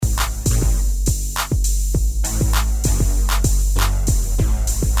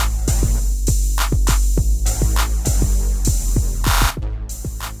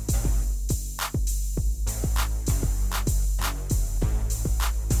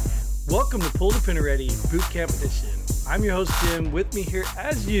Welcome to Pull the Pin Ready Boot Camp Edition. I'm your host, Jim. With me here,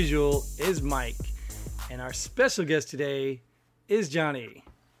 as usual, is Mike. And our special guest today is Johnny.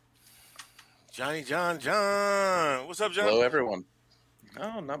 John. What's up, John? Hello, everyone.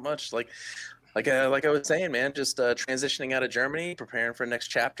 Oh, not much. Like I was saying, man, just transitioning out of Germany, preparing for the next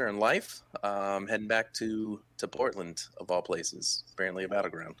chapter in life. Heading back to Portland, of all places. Apparently a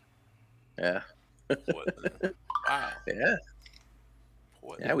battleground. Yeah. Portland. Wow. Yeah.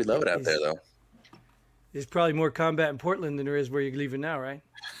 Portland. Yeah, we love it out there, though. There's probably more combat in Portland than there is where you're leaving now, right?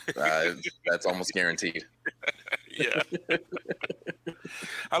 That's almost guaranteed. Yeah.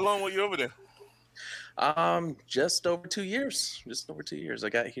 How long were you over there? Just over 2 years. I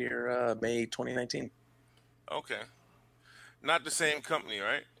got here May 2019. Okay. Not the same company,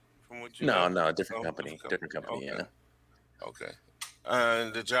 right? From what you No, know? different company. Different company, Okay. yeah. Okay.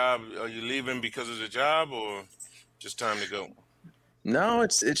 And the job, are you leaving because of the job or just time to go? No,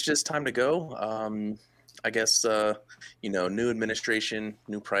 it's just time to go. I guess new administration,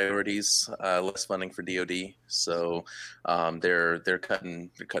 new priorities, less funding for DoD. So they're cutting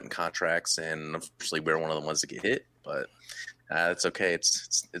contracts, and unfortunately we're one of the ones that get hit. But it's okay.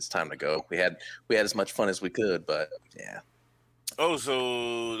 It's time to go. We had as much fun as we could, but yeah. Oh,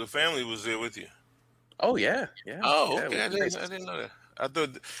 so the family was there with you? Oh yeah. Oh, Yeah, okay. I didn't know that. I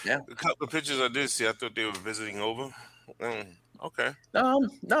thought a couple of pictures I did see. I thought they were visiting over. Okay. No,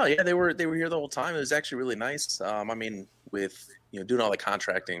 yeah, they were here the whole time. It was actually really nice. With doing all the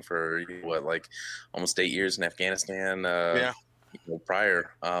contracting for like almost 8 years in Afghanistan.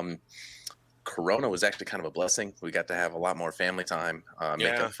 Prior, Corona was actually kind of a blessing. We got to have a lot more family time,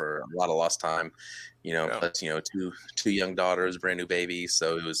 make up for a lot of lost time. Plus two young daughters, brand new babies.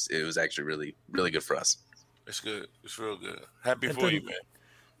 So it was actually really, really good for us. It's good. It's real good. Happy for you, man.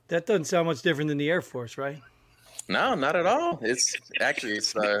 That doesn't sound much different than the Air Force, right? No, not at all. It's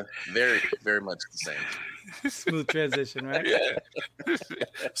very, very much the same. Smooth transition, right? Yeah.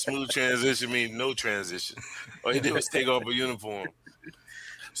 Smooth transition means no transition. All you did was take off a uniform.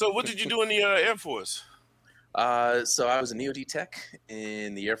 So what did you do in the Air Force? So I was an EOD tech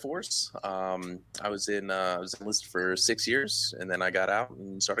in the Air Force. I was enlisted for 6 years, and then I got out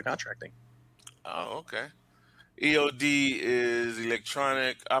and started contracting. Oh, okay. EOD is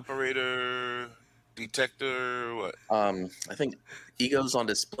electronic operator, detector, what? I think egos on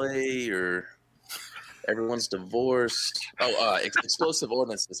display, or everyone's divorced. Oh, explosive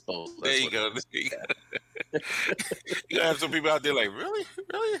ordnance disposal. There you go. You gotta have some people out there like, really?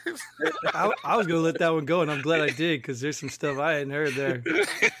 I was going to let that one go, and I'm glad I did, because there's some stuff I hadn't heard there.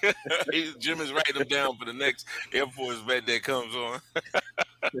 Jim is writing them down for the next Air Force vet that comes on.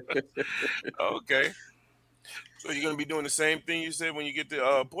 Okay. So you're going to be doing the same thing you said when you get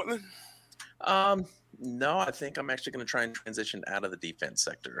to Portland? No, I think I'm actually going to try and transition out of the defense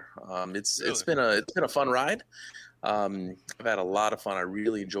sector. It's Really? been a fun ride. I've had a lot of fun. I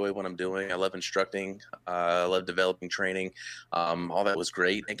really enjoy what I'm doing. I love instructing. I love developing training. All that was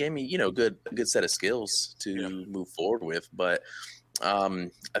great. It gave me, a good set of skills to move forward with. But I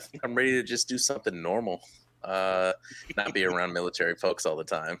think I'm ready to just do something normal. Not be around military folks all the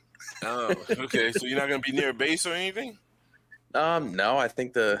time. Oh, okay. So you're not going to be near a base or anything? No, I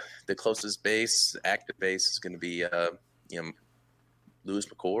think the closest active base is going to be Lewis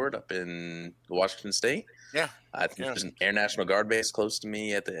McChord up in Washington State. Yeah. I think there's an Air National Guard base close to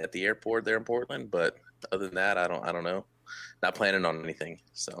me at the airport there in Portland, but other than that, I don't know. Not planning on anything.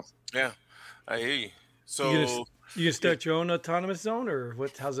 So yeah, I hear you. So You gonna start your own autonomous zone, or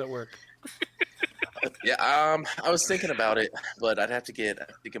what? How's that work? yeah, I was thinking about it, but I'd have to get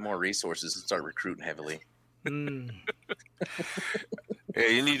more resources and start recruiting heavily. Yeah,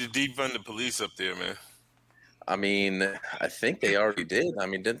 you need to defund the police up there, man. I mean, I think they already did. I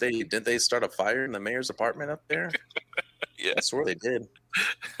mean, didn't they start a fire in the mayor's apartment up there? Yeah, I swear they did.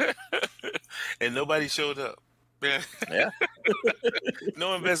 And nobody showed up. Yeah.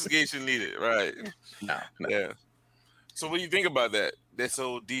 No investigation needed, right? No. Yeah. So what do you think about that? That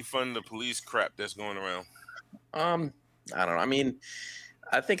whole defund the police crap that's going around? I don't know. I mean,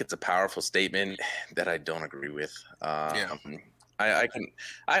 I think it's a powerful statement that I don't agree with. I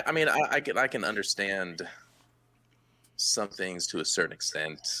can understand some things to a certain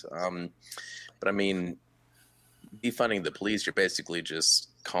extent. But I mean, defunding the police, you're basically just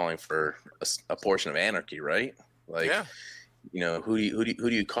calling for a portion of anarchy, right? Like, who do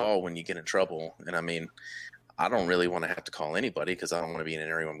you call when you get in trouble? And I mean, I don't really want to have to call anybody because I don't want to be in an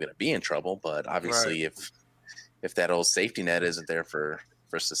area where I'm going to be in trouble. But obviously, if that old safety net isn't there for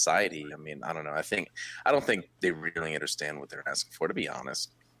society, I mean, I don't know. I don't think they really understand what they're asking for, to be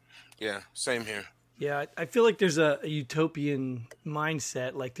honest. Yeah, same here. Yeah, I feel like there's a utopian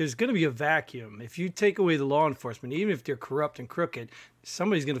mindset. Like there's going to be a vacuum. If you take away the law enforcement, even if they're corrupt and crooked,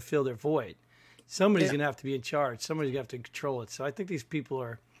 somebody's going to fill their void. Somebody's going to have to be in charge. Somebody's going to have to control it. So I think these people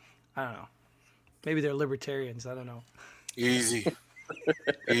are, I don't know, maybe they're libertarians. I don't know. Easy.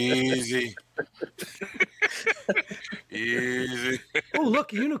 Easy. Easy. Oh,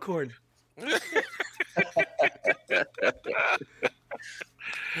 look, a unicorn.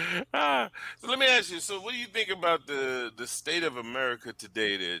 So let me ask you. So, what do you think about the state of America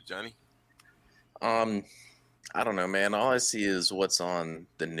today, there, Johnny? I don't know, man. All I see is what's on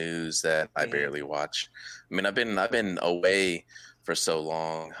the news that I barely watch. I mean, I've been away for so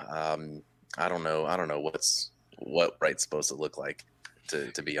long. I don't know what right's supposed to look like.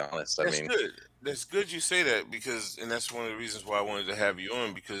 To be honest, That's good. That's good you say that because, and that's one of the reasons why I wanted to have you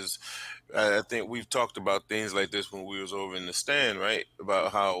on because I think we've talked about things like this when we was over in the stand, right?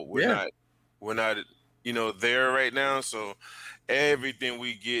 About how we're not, there right now. So everything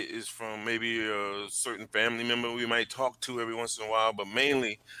we get is from maybe a certain family member we might talk to every once in a while, but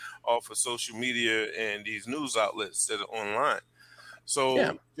mainly off of social media and these news outlets that are online.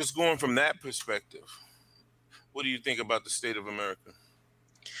 So just going from that perspective, what do you think about the state of America?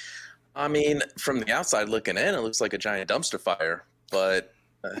 I mean, from the outside looking in, it looks like a giant dumpster fire. But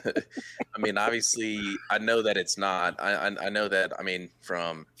I mean, obviously, I know that it's not. I know that. I mean,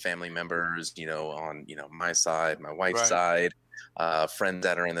 from family members, on my side, my wife's side, friends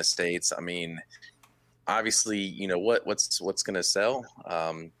that are in the States. I mean, obviously, what's going to sell?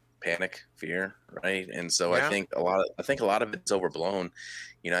 Panic, fear, right? And so I think a lot of it's overblown.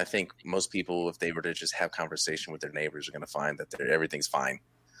 I think most people, if they were to just have conversation with their neighbors, are going to find that everything's fine.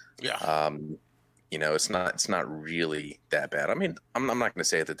 Yeah. It's not really that bad. I mean, I'm not going to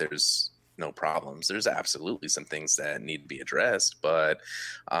say that there's no problems. There's absolutely some things that need to be addressed, but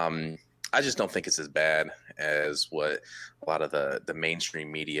I just don't think it's as bad as what a lot of the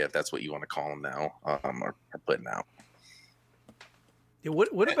mainstream media, if that's what you want to call them now, are putting out. Yeah,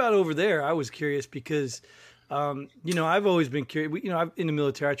 what about over there? I was curious because, I've always been curious. I'm in the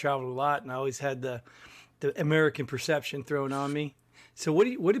military. I traveled a lot, and I always had the American perception thrown on me. So what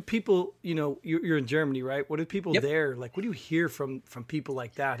do people, you're in Germany, right? What do people there, like, what do you hear from people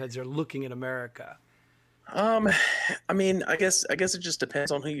like that as they're looking at America? I mean, I guess it just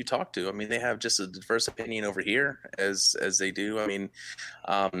depends on who you talk to. I mean, they have just a diverse opinion over here as they do. I mean,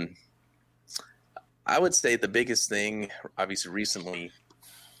 I would say the biggest thing, obviously recently,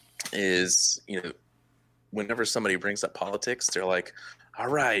 is, whenever somebody brings up politics, they're like, all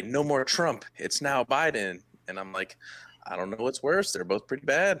right, no more Trump. It's now Biden. And I'm like, I don't know what's worse. They're both pretty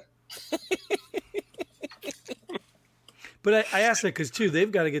bad. But I asked that because, too,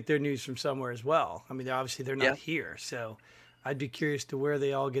 they've got to get their news from somewhere as well. I mean, obviously they're not here. So I'd be curious to where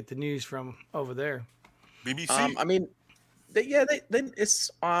they all get the news from over there. BBC? I mean, it's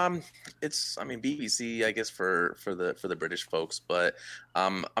BBC, I guess, for the British folks. But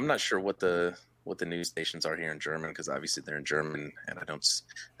I'm not sure what the news stations are here in German, because obviously they're in German and I don't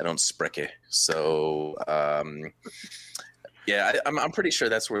spreche. So I'm pretty sure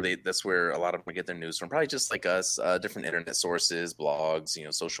that's where a lot of them get their news from. Probably just like us, different internet sources, blogs,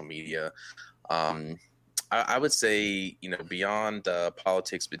 social media. I would say, beyond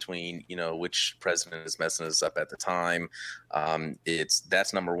politics between, which president is messing us up at the time,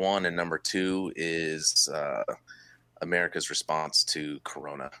 that's number one, and number two is America's response to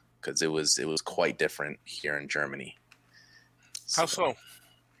Corona, because it was quite different here in Germany. How so?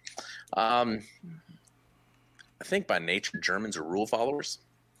 I think by nature Germans are rule followers,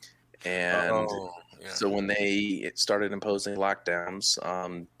 and so when they started imposing lockdowns,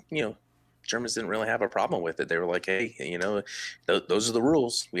 Germans didn't really have a problem with it. They were like, hey, those are the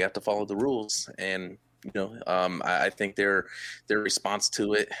rules. We have to follow the rules. And, I think their response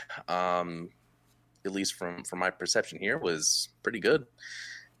to it, at least from my perception here, was pretty good.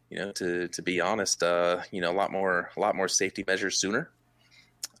 To be honest, a lot more safety measures sooner.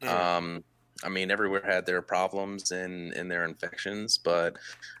 I mean, everywhere had their problems and their infections, but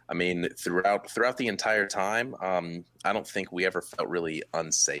I mean, throughout the entire time, I don't think we ever felt really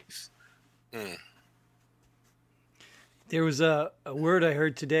unsafe. There was a word I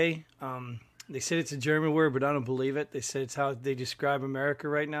heard today. They said it's a German word, but I don't believe it. They said it's how they describe America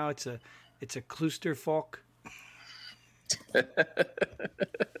right now. It's a Clusterfuck.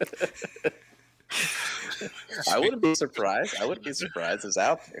 I wouldn't be surprised. It's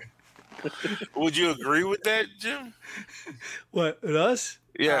out there. Would you agree with that, Jim? What, with us?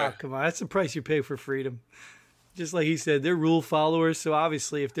 Yeah. Oh, come on, that's the price you pay for freedom. Just like he said, they're rule followers. So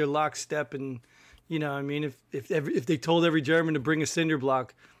obviously, if they're lockstep, and if they told every German to bring a cinder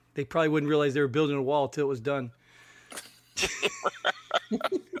block, They probably wouldn't realize they were building a wall till it was done.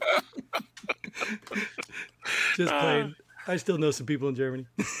 Just playing. I still know some people in Germany.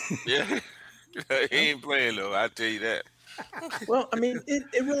 Yeah. He ain't playing though, I tell you that. Well, I mean,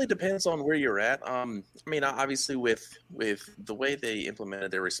 it really depends on where you're at. I mean, obviously with the way they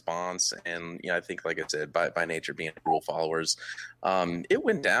implemented their response, and I think, like I said, by nature being rule followers, it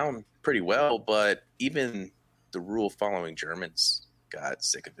went down pretty well. But even the rule following Germans got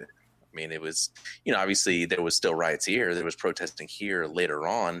sick of it. I mean, it was, obviously there was still riots here. There was protesting here later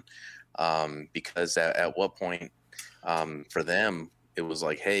on, because at what point, for them, it was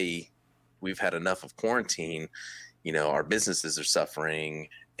like, hey, we've had enough of quarantine. Our businesses are suffering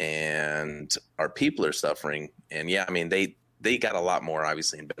and our people are suffering. And yeah, I mean, they got a lot more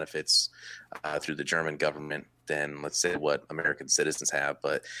obviously in benefits through the German government than, let's say, what American citizens have,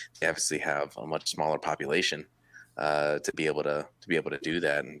 but they obviously have a much smaller population to be able to do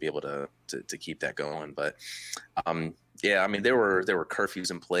that and be able to keep that going. But yeah, I mean, there were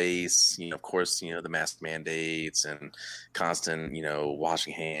curfews in place, of course, the mask mandates and constant,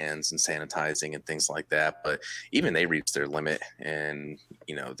 washing hands and sanitizing and things like that. But even they reached their limit, and,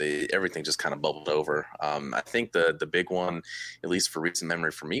 everything just kind of bubbled over. I think the big one, at least for recent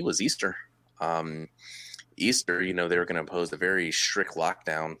memory for me, was Easter. Easter, they were going to impose a very strict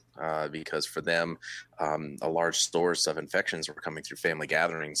lockdown because for them, a large source of infections were coming through family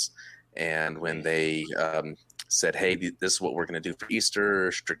gatherings. And when they said, hey, this is what we're going to do for Easter,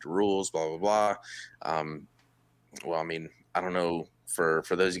 strict rules, blah, blah, blah. Well, I mean, I don't know, for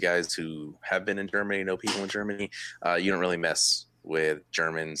those of you guys who have been in Germany, know people in Germany, you don't really mess with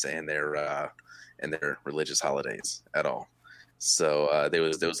Germans and their religious holidays at all. So there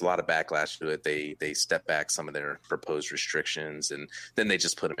was a lot of backlash to it. They stepped back some of their proposed restrictions, and then they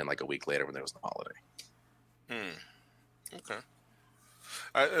just put them in like a week later when there was a holiday. Okay.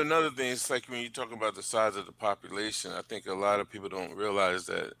 Another thing is, like, when you talk about the size of the population, I think a lot of people don't realize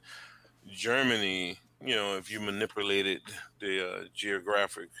that Germany, if you manipulated the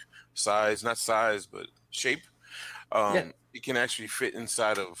geographic size, not size, but shape, it can actually fit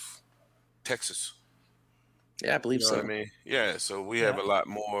inside of Texas. Yeah, I believe so. What I mean? Yeah, so we have a lot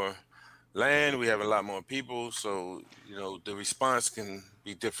more land, we have a lot more people, so, the response can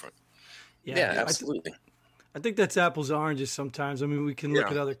be different. Yeah, absolutely. I think that's apples and oranges sometimes. I mean, we can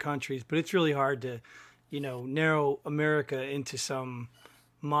look at other countries, but it's really hard to, narrow America into some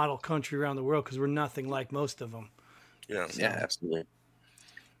model country around the world because we're nothing like most of them. Yeah, yeah, absolutely.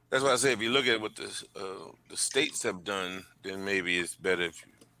 That's why I say if you look at what the states have done, then maybe it's better if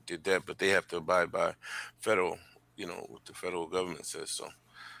you did that, but they have to abide by federal, what the federal government says. So,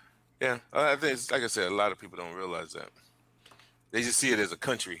 yeah, I think it's, like I said, a lot of people don't realize that. They just see it as a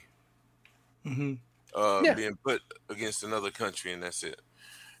country. Mm-hmm. Being put against another country, and that's it.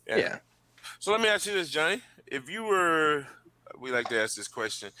 Yeah. So let me ask you this, Johnny. If you were, we like to ask this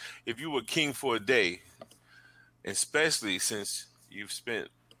question, if you were king for a day, especially since you've spent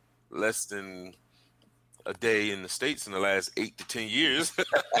less than a day in the States in the last 8 to 10 years,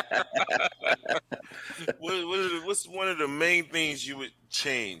 what's one of the main things you would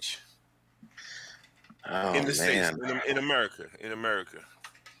change in the States, in America?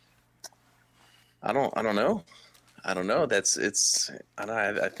 I don't know. I don't know. I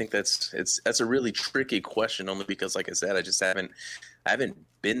think that's a really tricky question, only because, like I said, I haven't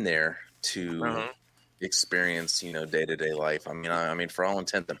been there to experience, day-to-day life. I mean, for all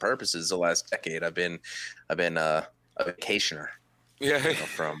intents and purposes, the last decade I've been a vacationer. Yeah.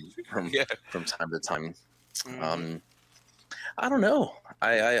 From time to time. I don't know.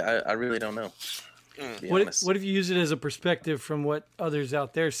 I really don't know. What if you use it as a perspective from what others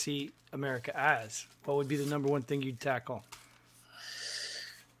out there see America as? What would be the number one thing you'd tackle?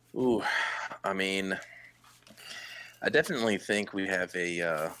 Ooh, I mean, I definitely think we have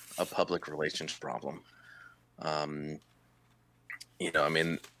a public relations problem. I mean,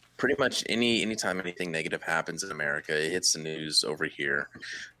 pretty much anytime anything negative happens in America, it hits the news over here.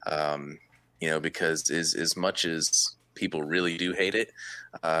 Because as much as people really do hate it,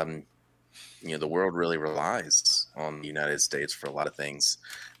 the world really relies on the United States for a lot of things.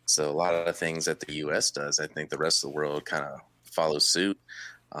 So a lot of the things that the U.S. does, I think the rest of the world kind of follows suit.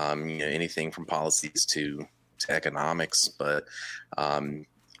 Anything from policies to economics. But on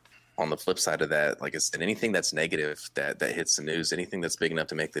the flip side of that, like I said, anything that's negative that hits the news, anything that's big enough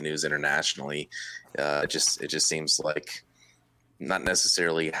to make the news internationally, it just seems like not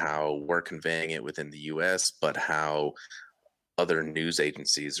necessarily how we're conveying it within the U.S., but how other news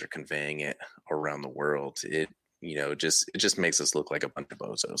agencies are conveying it around the world. It just makes us look like a bunch of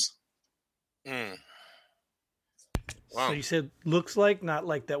bozos. Wow. So you said looks like, not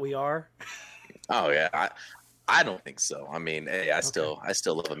like that we are. Oh yeah, I don't think so. I mean, hey, I still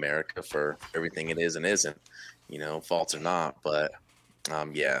love America for everything it is and isn't, faults or not. But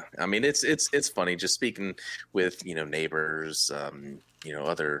yeah, I mean, it's funny just speaking with neighbors,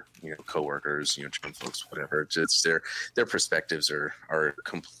 other coworkers, German folks, whatever. Just their perspectives are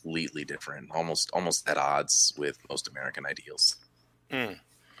completely different, almost at odds with most American ideals.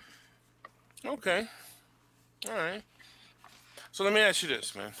 Okay, all right. So let me ask you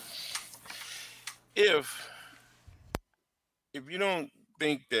this, man. If you don't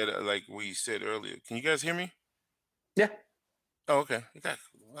think that, like we said earlier, can you guys hear me? Yeah. Oh, okay. You got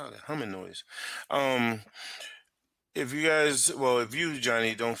a lot of humming noise. Um, if you guys, well, if you,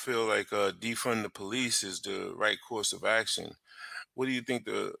 Johnny, don't feel like defund the police is the right course of action, what do you think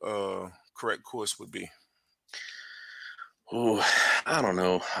the correct course would be? Oh, I don't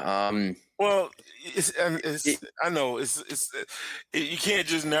know. Well, I know you can't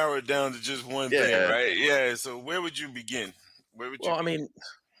just narrow it down to just one thing, right? Yeah. So where would you begin? Where would you? Well, I mean,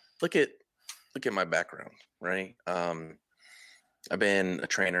 look at my background, right? I've been a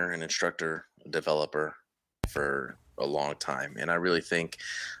trainer, an instructor, a developer for a long time, and I really think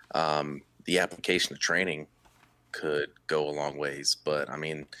the application of training could go a long ways. But I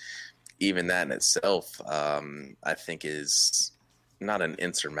mean, even that in itself, I think is not an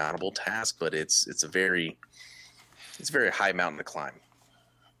insurmountable task, but it's a very high mountain to climb.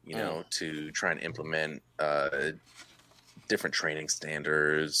 To try and implement different training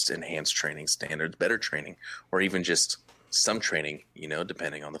standards, enhanced training standards, better training, or even just some training,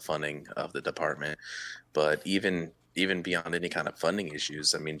 depending on the funding of the department. But even beyond any kind of funding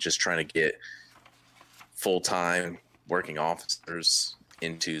issues, I mean, just trying to get full-time working officers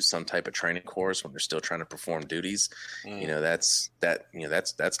into some type of training course when they're still trying to perform duties, that's going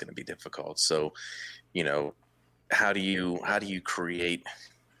to be difficult. So, how do you create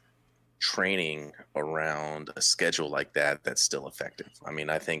training around a schedule like that that's still effective? I mean,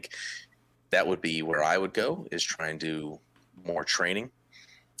 I think that would be where I would go, is try and do more training,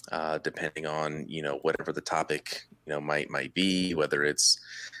 depending on whatever the topic might be, whether it's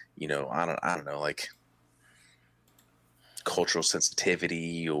I don't know, like cultural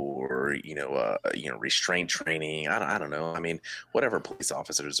sensitivity or restraint training. I don't know. I mean, whatever police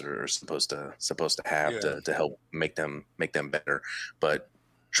officers are supposed to have to help make them better, but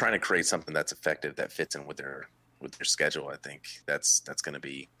trying to create something that's effective, that fits in with their schedule, I think that's going to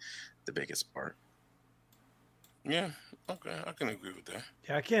be the biggest part. Yeah, okay, I can agree with that.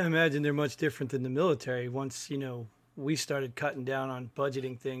 Yeah, I can't imagine they're much different than the military. Once we started cutting down on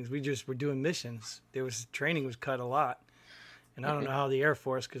budgeting things, we just were doing missions. Training was cut a lot, and I don't know how the Air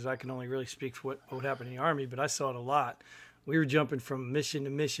Force, because I can only really speak for what would happen in the Army, but I saw it a lot. We were jumping from mission to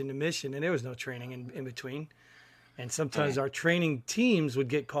mission to mission, and there was no training in between. And sometimes our training teams would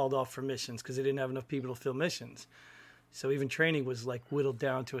get called off for missions because they didn't have enough people to fill missions. So even training was like whittled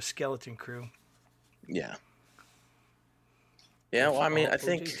down to a skeleton crew. Yeah. Yeah, well, I mean, I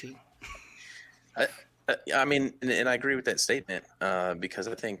think, I mean, and I agree with that statement, because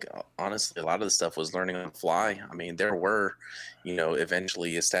I think, honestly, a lot of the stuff was learning on the fly. I mean, there were,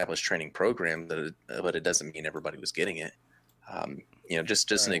 eventually established training programs, but it doesn't mean everybody was getting it.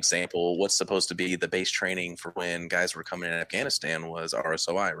 Just an example, what's supposed to be the base training for when guys were coming in Afghanistan was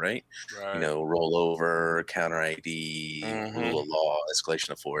RSOI, right? Rollover, counter ID, rule of law,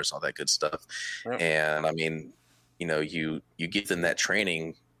 escalation of force, all that good stuff. And I mean, you give them that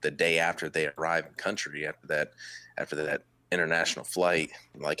training the day after they arrive in country, after that international flight.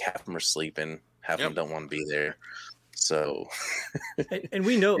 Like, half of them are sleeping, half of them don't want to be there. So, and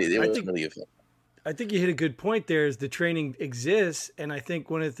we know, I think you hit a good point there, is the training exists. And I think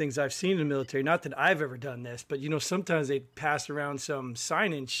one of the things I've seen in the military, not that I've ever done this, but, sometimes they pass around some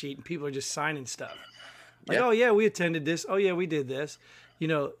sign-in sheet and people are just signing stuff. Like, oh, yeah, we attended this. Oh, yeah, we did this.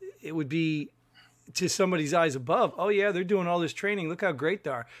 It would be to somebody's eyes above. Oh, yeah, they're doing all this training. Look how great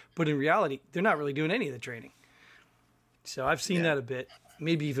they are. But in reality, they're not really doing any of the training. So I've seen that a bit.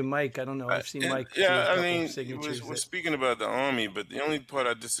 Maybe even Mike. I don't know. I've seen Mike. Yeah, I mean, we're speaking about the Army, but the only part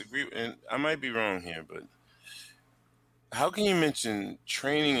I disagree with, and I might be wrong here, but how can you mention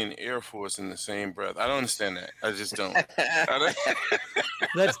training and Air Force in the same breath? I don't understand that. I just don't.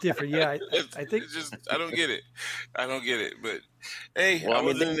 That's different. Yeah, I think I don't get it. But hey, I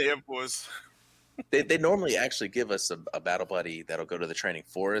was in the Air Force. They normally actually give us a battle buddy that'll go to the training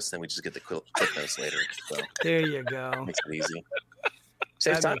for us, and we just get the quick notes later. So there you go. Makes it easy.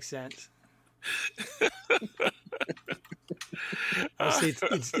 That makes sense.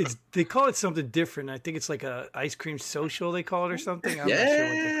 It's they call it something different. I think it's like a ice cream social, they call it, or something. I'm not sure what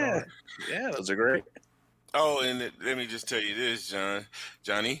they call it. Yeah, those are great. Oh, and let me just tell you this,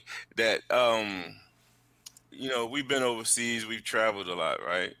 Johnny, that we've been overseas, we've traveled a lot,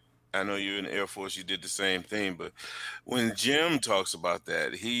 right? I know you're in the Air Force, you did the same thing, but when Jim talks about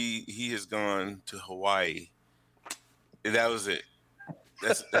that, he has gone to Hawaii. That was it.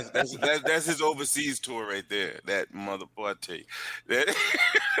 That's his overseas tour right there. That motherfucker, I tell you, that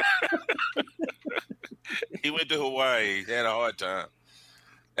he went to Hawaii, he had a hard time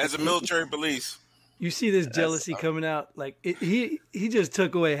as a military police. You see this jealousy coming out. Like he just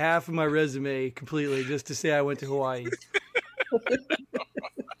took away half of my resume completely just to say I went to Hawaii.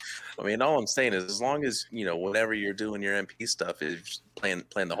 I mean, all I'm saying is, as long as whenever you're doing your MP stuff is playing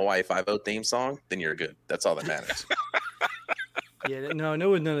the Hawaii Five-0 theme song, then you're good. That's all that matters. Yeah, no,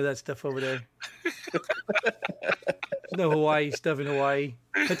 none of that stuff over there. There's no Hawaii stuff in Hawaii.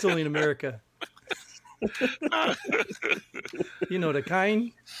 That's only in America. You know the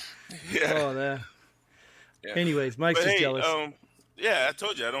kind. Yeah. Oh, that. Yeah. Anyways, Mike's just jealous. Yeah, I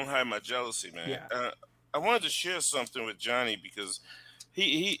told you I don't hide my jealousy, man. Yeah. I wanted to share something with Johnny because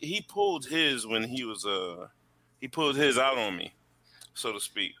he pulled his when he was he pulled his out on me, so to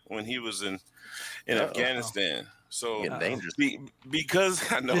speak, when he was in Afghanistan. So dangerous.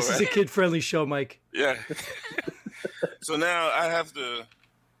 Because I know this is a kid-friendly show, Mike. Yeah. So now I have to.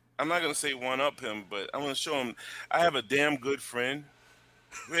 I'm not gonna say one up him, but I'm gonna show him. I have a damn good friend,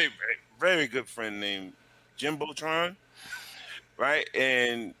 very, very, very good friend named Jimbo Tron, right?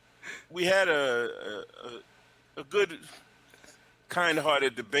 And we had a good,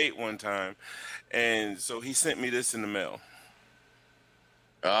 kind-hearted debate one time, and so he sent me this in the mail.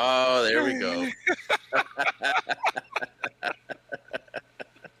 Oh, there we go.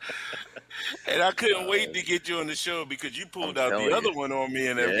 And I couldn't wait to get you on the show because you pulled out the other one on me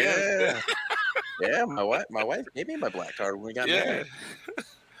in Afghanistan. Yeah, my wife gave me my black card when we got married.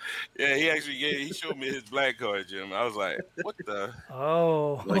 Yeah, he showed me his black card, Jim. I was like, what the?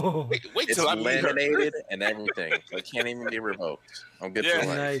 Oh. Like, wait till I meet her. It's laminated and everything. So it can't even be revoked. I'm good for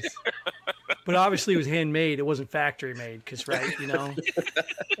life. Nice. But obviously it was handmade. It wasn't factory made because, right,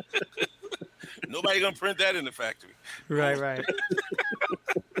 Nobody going to print that in the factory. Right.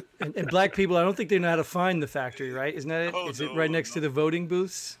 And black people, I don't think they know how to find the factory, right? Isn't that it? Is it right next to the voting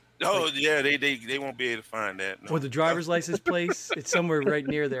booths? Oh, yeah, they won't be able to find that. No. Or the driver's license place. It's somewhere right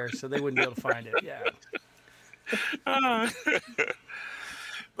near there, so they wouldn't be able to find it. Yeah.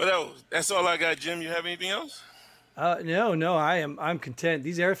 But that's all I got, Jim. You have anything else? No, I'm content.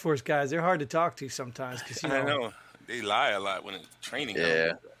 These Air Force guys, they're hard to talk to sometimes. Cause, I know. They lie a lot when it's training.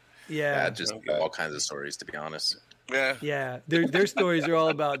 Yeah. Just all kinds of stories, to be honest. Yeah. Their stories are all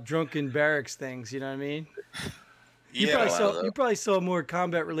about drunken barracks things, you know what I mean? You probably saw more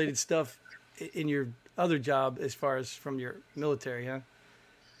combat related stuff in your other job as far as from your military, huh?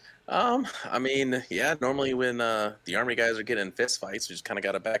 I mean, yeah, normally when the Army guys are getting in fist fights, we just kind of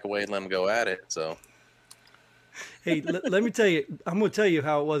got to back away and let them go at it. So, hey, let me tell you, I'm going to tell you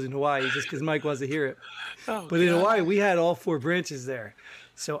how it was in Hawaii just because Mike wants to hear it. In Hawaii, we had all 4 branches there.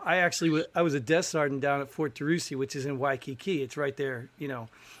 So I was a desk sergeant down at Fort Tarusi, which is in Waikiki. It's right there,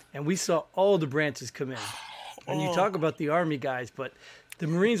 and we saw all the branches come in. And you talk about the Army guys, but the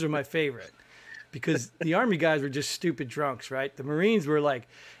Marines were my favorite because the Army guys were just stupid drunks, right? The Marines were like,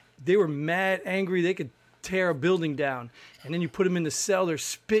 they were mad, angry. They could tear a building down. And then you put them in the cell. They're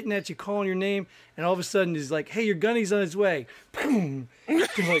spitting at you, calling your name. And all of a sudden, it's like, hey, your gunny's on his way. Boom. And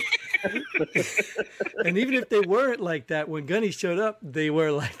even if they weren't like that, when Gunny showed up, they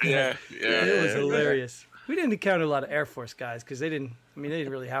were like that. It was hilarious. We didn't encounter a lot of Air Force guys because they didn't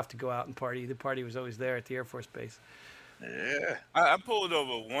really have to go out and party. The party was always there at the Air Force Base. Yeah. I pulled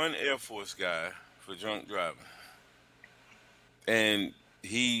over one Air Force guy for drunk driving. And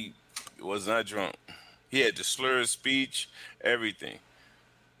he was not drunk. He had the slur of speech, everything.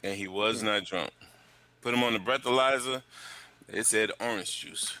 And he was not drunk. Put him on the breathalyzer. It said orange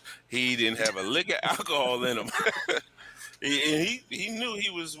juice. He didn't have a lick of alcohol in him. He knew he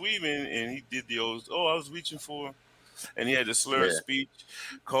was weaving, and he did the old, I was reaching for. And he had the slur of speech,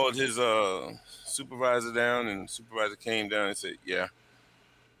 called his supervisor down, and the supervisor came down and said,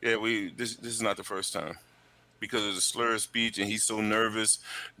 this is not the first time. Because of the slur of speech, and he's so nervous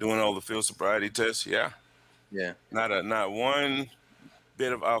doing all the field sobriety tests. Yeah. Not one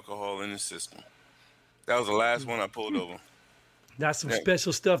bit of alcohol in the system. That was the last one I pulled over. That's some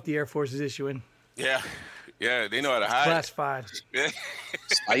special stuff the Air Force is issuing. Yeah, they know how to hide. Class 5.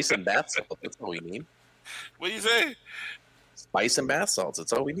 Spice and bath salts. That's all we need. What do you say? Spice and bath salts.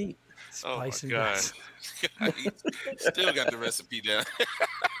 That's all we need. Spice and bath. Still got the recipe down.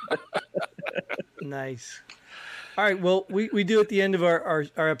 Nice. All right. Well, we do at the end of our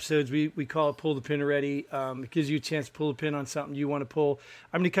episodes, we call it Pull the Pin Already. It gives you a chance to pull the pin on something you want to pull.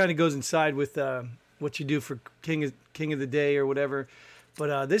 I mean, it kind of goes inside with what you do for King of the Day or whatever.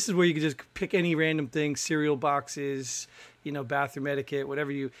 But this is where you can just pick any random thing, cereal boxes, bathroom etiquette,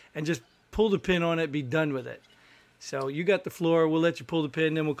 whatever and just pull the pin on it, be done with it. So you got the floor. We'll let you pull the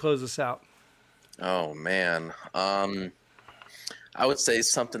pin, then we'll close this out. Oh, man. I would say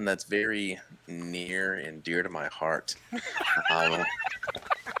something that's very near and dear to my heart.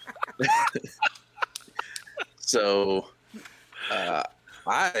 So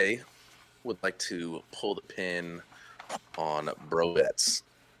I would like to pull the pin on Bro-Bets.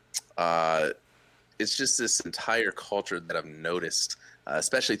 It's just this entire culture that I've noticed,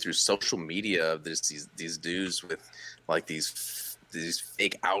 especially through social media. There's these dudes with like these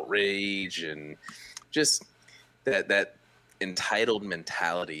fake outrage and just that entitled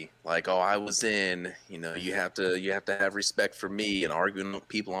mentality. Like, oh, I was in. You have to have respect for me, and arguing with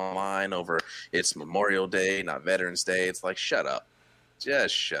people online over it's Memorial Day, not Veterans Day. It's like, shut up,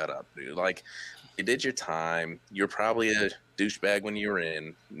 just shut up, dude. Like, you did your time. You're probably a douchebag when you're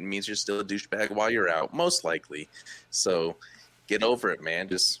in. It means you're still a douchebag while you're out, most likely. So get over it, man.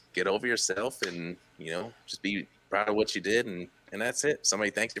 Just get over yourself and, just be proud of what you did. And that's it. Somebody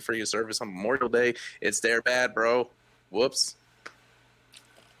thanks you for your service on Memorial Day. It's their bad, bro. Whoops.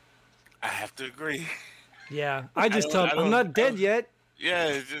 I have to agree. Yeah. I just tell them, I'm not dead yet. Yeah.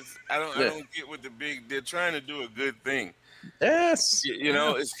 It's just, I don't get what they're trying to do a good thing. Yes.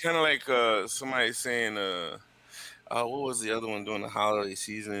 It's kind of like somebody saying, what was the other one during the holiday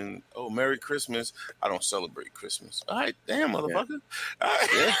season? Oh, Merry Christmas. I don't celebrate Christmas. All right, damn, motherfucker. Yeah. All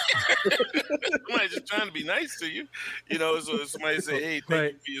right. Somebody just trying to be nice to you. So somebody say, hey,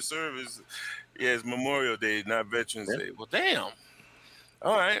 thank you for your service. Yeah, it's Memorial Day, not Veterans Day. Well, damn.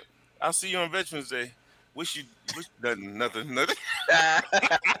 All right. I'll see you on Veterans Day. Wish nothing. I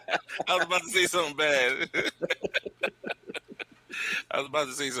was about to say something bad.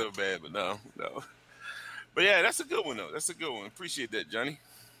 But no. But yeah, that's a good one, though. That's a good one. Appreciate that, Johnny.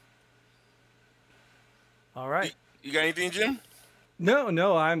 All right. You got anything, Jim?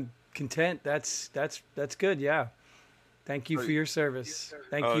 No, I'm content. That's good, yeah. Thank you for your service.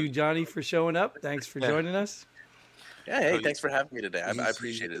 Thank you, Johnny, for showing up. Thanks for joining us. Yeah, hey, thanks for having me today. I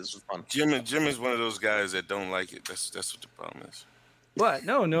appreciate it. This was fun. Jim is one of those guys that don't like it. That's what the problem is. What?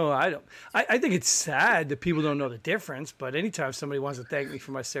 No, I don't. I think it's sad that people don't know the difference. But anytime somebody wants to thank me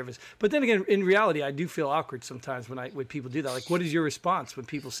for my service, but then again, in reality, I do feel awkward sometimes when people do that. Like, what is your response when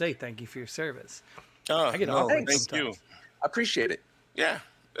people say thank you for your service? I get awkward thank sometimes. you. I appreciate it. Yeah.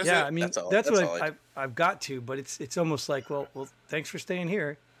 I mean, that's what I've got to. But it's almost like, well, thanks for staying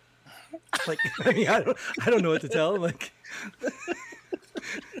here. Like, I mean, I don't know what to tell. Like,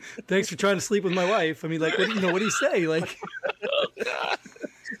 thanks for trying to sleep with my wife. I mean, like, what do you say? Like,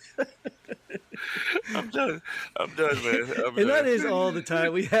 I'm done, man. And that is all the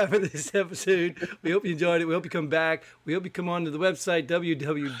time we have for this episode. We hope you enjoyed it. We hope you come back. We hope you come on to the website,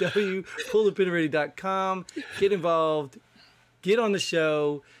 www.pullthepinalready.com. Get involved. Get on the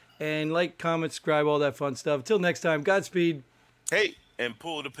show. And like, comment, subscribe, all that fun stuff. Until next time, Godspeed. Hey, and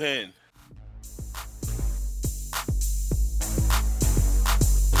pull the pin.